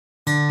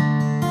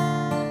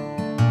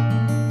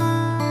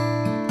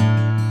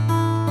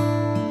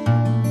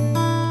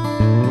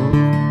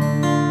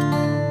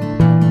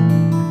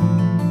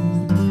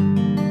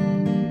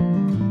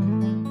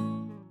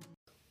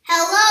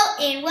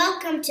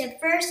welcome to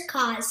First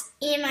Cause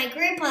and my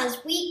grandpa's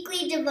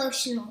weekly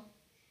devotional.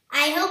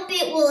 I hope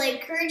it will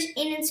encourage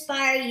and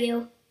inspire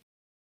you.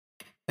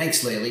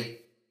 Thanks, Laylee.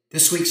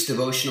 This week's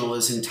devotional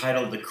is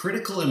entitled The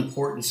Critical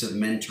Importance of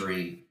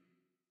Mentoring.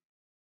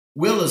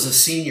 Will is a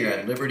senior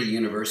at Liberty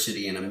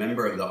University and a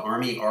member of the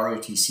Army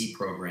ROTC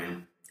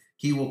program.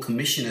 He will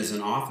commission as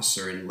an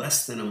officer in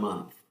less than a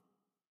month.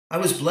 I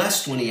was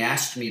blessed when he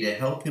asked me to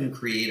help him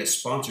create a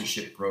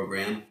sponsorship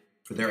program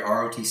for their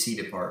ROTC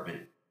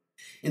department.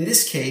 In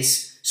this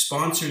case,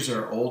 sponsors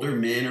are older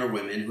men or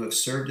women who have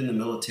served in the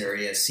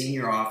military as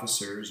senior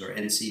officers or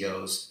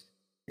NCOs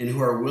and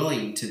who are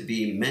willing to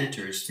be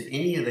mentors to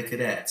any of the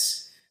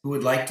cadets who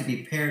would like to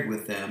be paired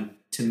with them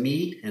to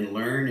meet and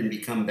learn and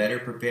become better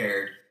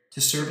prepared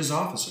to serve as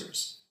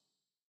officers.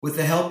 With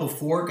the help of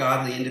 4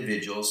 godly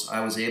individuals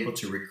I was able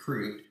to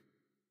recruit,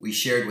 we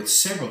shared with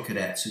several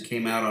cadets who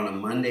came out on a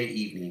Monday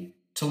evening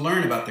to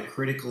learn about the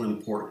critical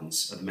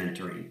importance of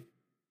mentoring.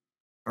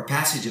 Our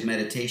passage of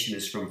meditation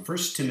is from 1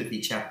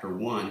 Timothy chapter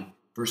 1,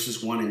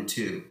 verses 1 and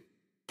 2.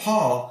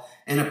 Paul,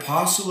 an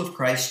apostle of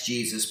Christ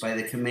Jesus by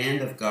the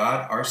command of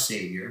God our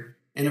Savior,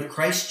 and of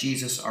Christ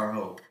Jesus our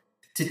hope,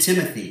 to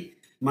Timothy,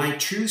 my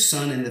true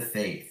son in the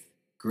faith,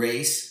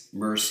 grace,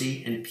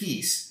 mercy, and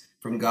peace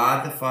from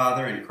God the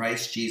Father and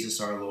Christ Jesus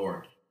our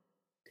Lord.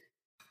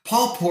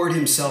 Paul poured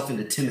himself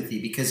into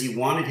Timothy because he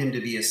wanted him to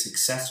be a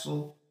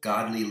successful,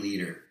 godly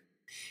leader.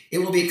 It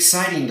will be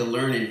exciting to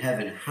learn in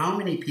heaven how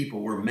many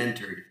people were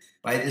mentored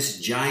by this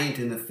giant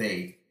in the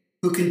faith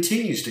who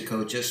continues to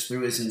coach us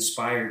through his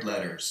inspired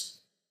letters.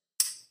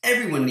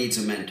 Everyone needs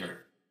a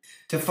mentor.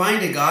 To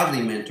find a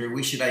godly mentor,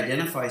 we should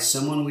identify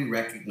someone we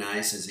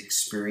recognize as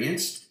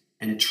experienced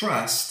and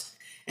trust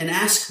and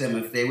ask them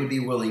if they would be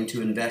willing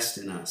to invest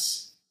in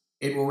us.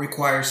 It will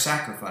require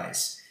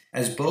sacrifice,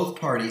 as both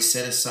parties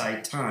set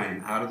aside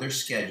time out of their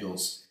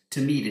schedules to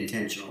meet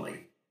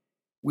intentionally.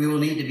 We will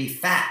need to be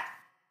fat,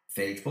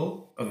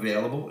 faithful,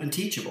 available, and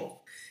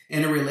teachable,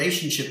 in a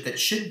relationship that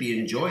should be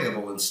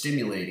enjoyable and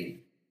stimulating.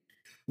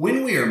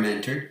 When we are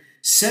mentored,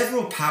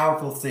 several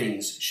powerful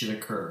things should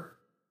occur.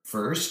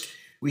 First,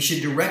 we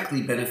should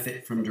directly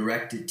benefit from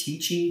directed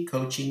teaching,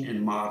 coaching,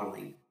 and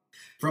modeling.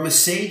 From a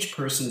sage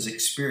person's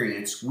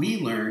experience, we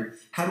learn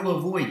how to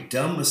avoid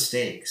dumb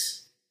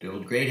mistakes,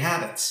 build great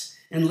habits,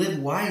 and live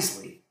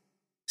wisely.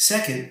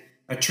 Second,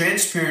 a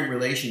transparent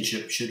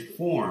relationship should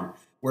form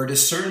where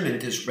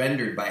discernment is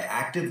rendered by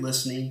active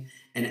listening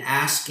and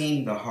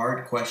asking the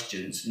hard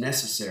questions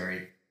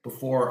necessary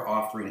before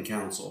offering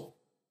counsel.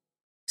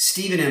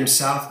 Stephen M.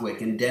 Southwick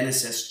and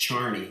Dennis S.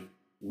 Charney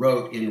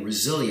wrote in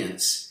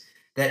Resilience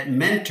that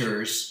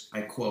mentors,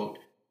 I quote,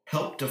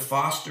 help to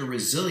foster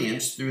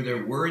resilience through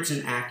their words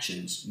and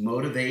actions,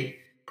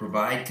 motivate,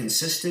 provide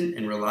consistent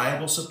and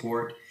reliable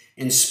support,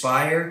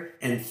 inspire,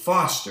 and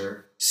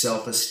foster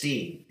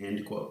self-esteem,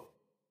 end quote.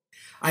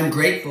 I'm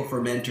grateful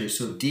for mentors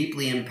who have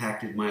deeply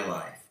impacted my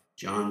life.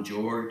 John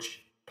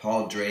George,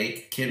 Paul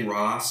Drake, Ken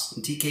Ross,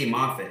 and T.K.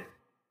 Moffitt.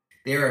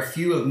 They are a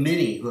few of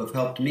many who have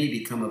helped me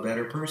become a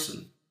better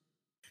person.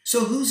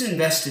 So who's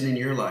invested in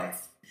your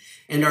life?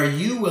 And are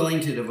you willing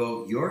to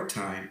devote your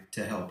time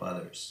to help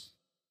others?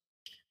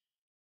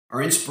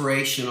 Our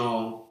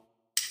inspirational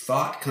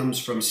thought comes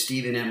from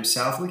Stephen M.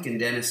 Southwick and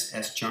Dennis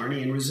S.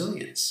 Charney in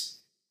Resilience.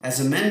 As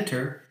a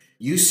mentor,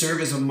 you serve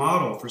as a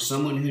model for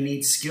someone who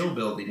needs skill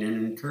building and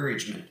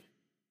encouragement.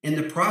 In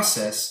the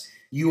process,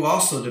 you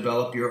also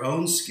develop your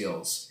own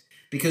skills,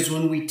 because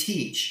when we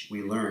teach,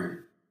 we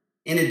learn.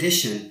 In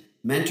addition,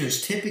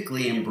 mentors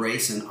typically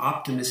embrace an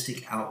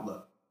optimistic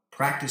outlook,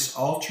 practice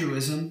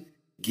altruism,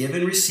 give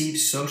and receive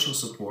social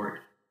support,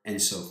 and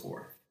so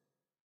forth.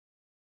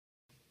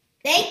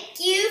 Thank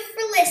you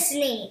for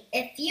listening.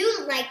 If you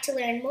would like to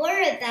learn more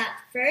about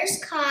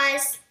First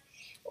Cause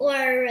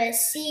or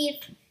receive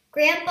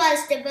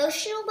Grandpa's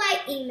devotional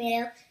by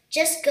email,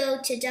 just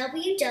go to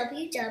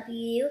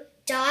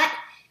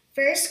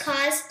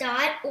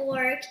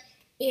www.firstcause.org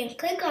and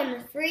click on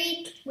the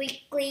free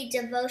weekly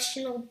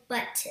devotional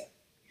button.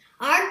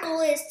 Our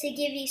goal is to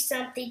give you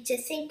something to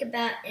think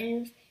about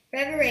in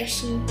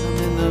Revelation. I'm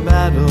in the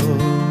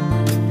battle.